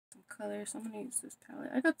color, so I'm gonna use this palette.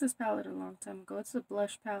 I got this palette a long time ago. It's a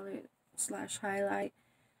blush palette slash highlight,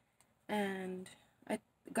 and I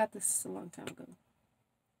got this a long time ago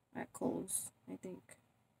at Kohl's, I think.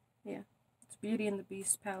 Yeah, it's Beauty and the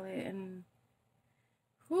Beast palette, and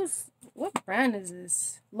what brand is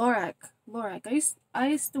this? Lorac. I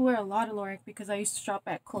used to wear a lot of Lorac because I used to shop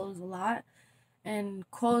at Kohl's a lot, and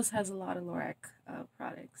Kohl's has a lot of Lorac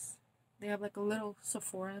products. They have like a little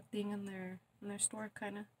Sephora thing in their store,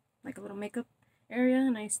 kind of like a little makeup area,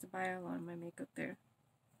 and I used to buy a lot of my makeup there.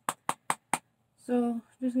 So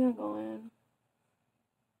just gonna go in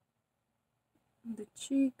the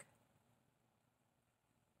cheek,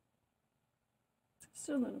 just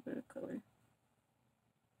a little bit of color.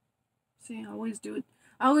 See, I always do it.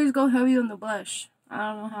 I always go heavy on the blush. I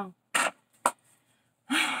don't know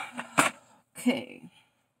how. Okay,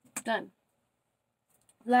 done.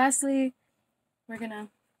 Lastly, we're gonna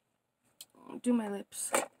do my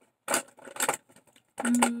lips.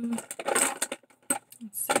 Let's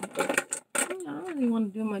see. I don't really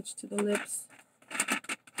want to do much to the lips.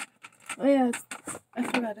 Oh yeah, I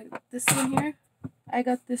forgot this one here. I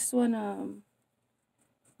got this one.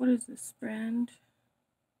 What is this brand?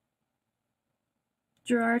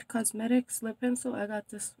 Gerard Cosmetics lip pencil. I got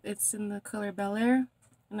this. It's in the color Bel Air,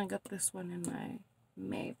 and I got this one in my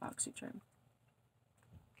May BoxyCharm.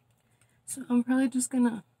 So I'm probably just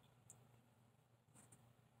gonna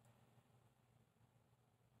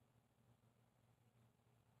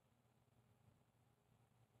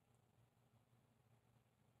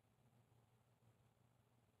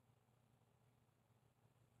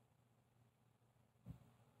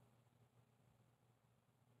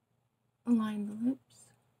align the lips.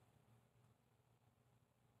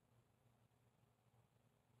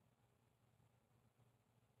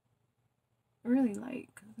 Really light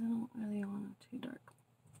because I don't really want it too dark.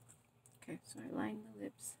 Okay, so I line the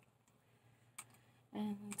lips,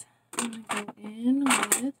 and I'm gonna go in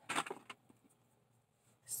with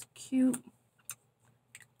this cute,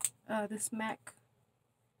 this MAC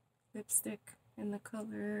lipstick in the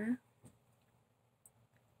color.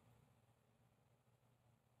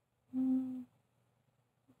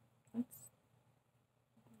 It's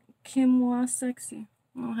Kimwa Sexy.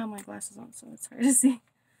 I don't have my glasses on, so it's hard to see.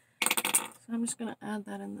 So I'm just gonna add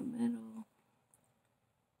that in the middle.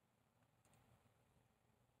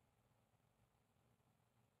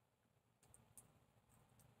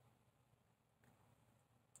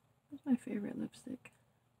 That's my favorite lipstick.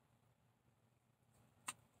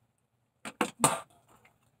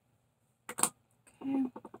 Okay.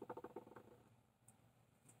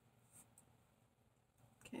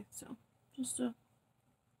 Okay, so just a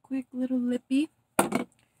quick little lippy. And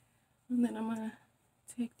then I'm gonna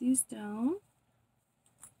take these down.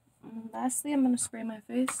 And lastly, I'm gonna spray my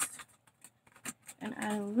face and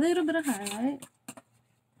add a little bit of highlight.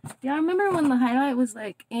 Yeah, I remember when the highlight was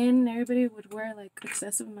like in, everybody would wear like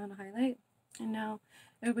excessive amount of highlight, and now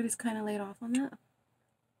everybody's kind of laid off on that.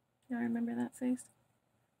 Yeah, I remember that phase.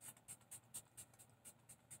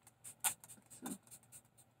 So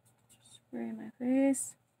just spray my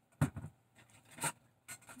face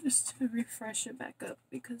just to refresh it back up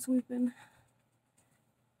because we've been,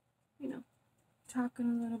 you know, talking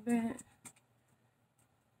a little bit.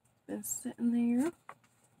 Been sitting there,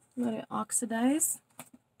 let it oxidize.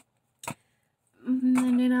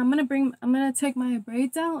 And then I'm gonna take my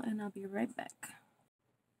braids out and I'll be right back.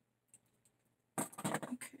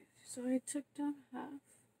 Okay, so I took down half.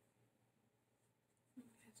 You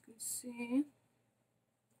guys can see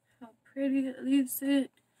how pretty it leaves it.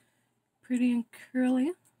 Pretty and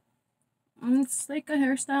curly. And it's like a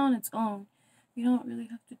hairstyle on its own. You don't really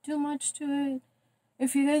have to do much to it.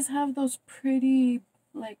 If you guys have those pretty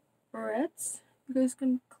like barrettes, you guys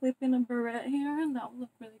can clip in a barrette here and that will look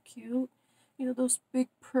really cute. You know, those big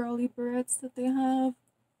pearly barrettes that they have,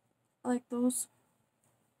 like those.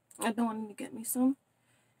 I don't want to get me some.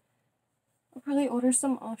 I'll probably order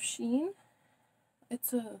some off Shein.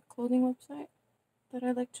 It's a clothing website that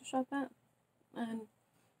I like to shop at, and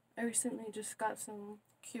I recently just got some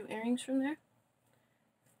cute earrings from there.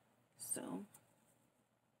 So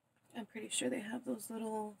I'm pretty sure they have those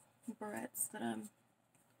little barrettes that I'm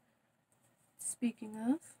speaking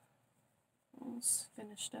of. Almost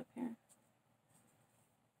finished up here.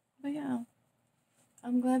 But yeah,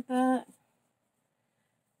 I'm glad that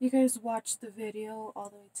you guys watched the video all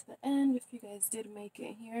the way to the end. If you guys did make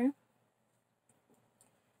it here,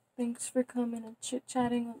 thanks for coming and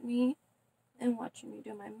chit-chatting with me and watching me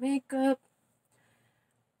do my makeup.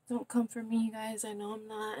 Don't come for me, you guys. I know I'm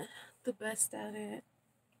not the best at it.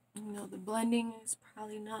 You know, the blending is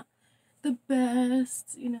probably not the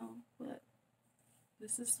best, you know, but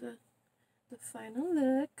this is the the final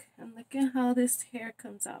look. And look at how this hair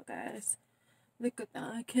comes out, guys. Look at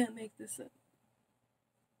that. I can't make this up.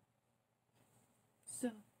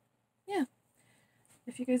 So, yeah.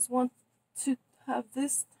 If you guys want to have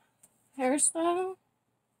this hairstyle,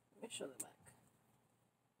 let me show the back.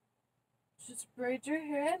 Just braid your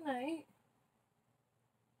hair at night.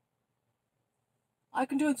 I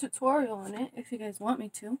can do a tutorial on it if you guys want me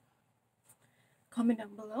to. Comment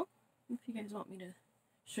down below if you guys want me to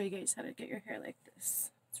show you guys how to get your hair like this.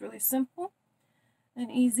 It's really simple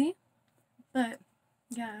and easy. But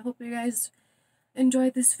yeah, I hope you guys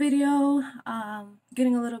enjoyed this video.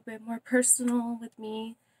 Getting a little bit more personal with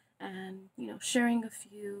me, and sharing a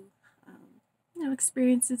few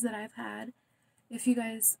experiences that I've had. If you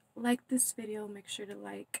guys like this video, make sure to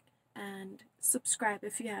like and subscribe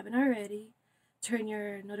if you haven't already. Turn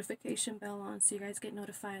your notification bell on so you guys get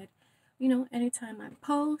notified anytime I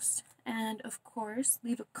post. And of course,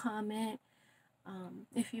 leave a comment.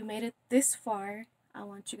 If you made it this far, I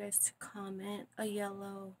want you guys to comment a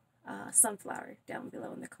yellow sunflower down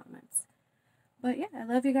below in the comments. But yeah, I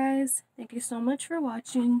love you guys. Thank you so much for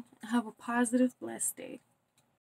watching. Have a positive, blessed day.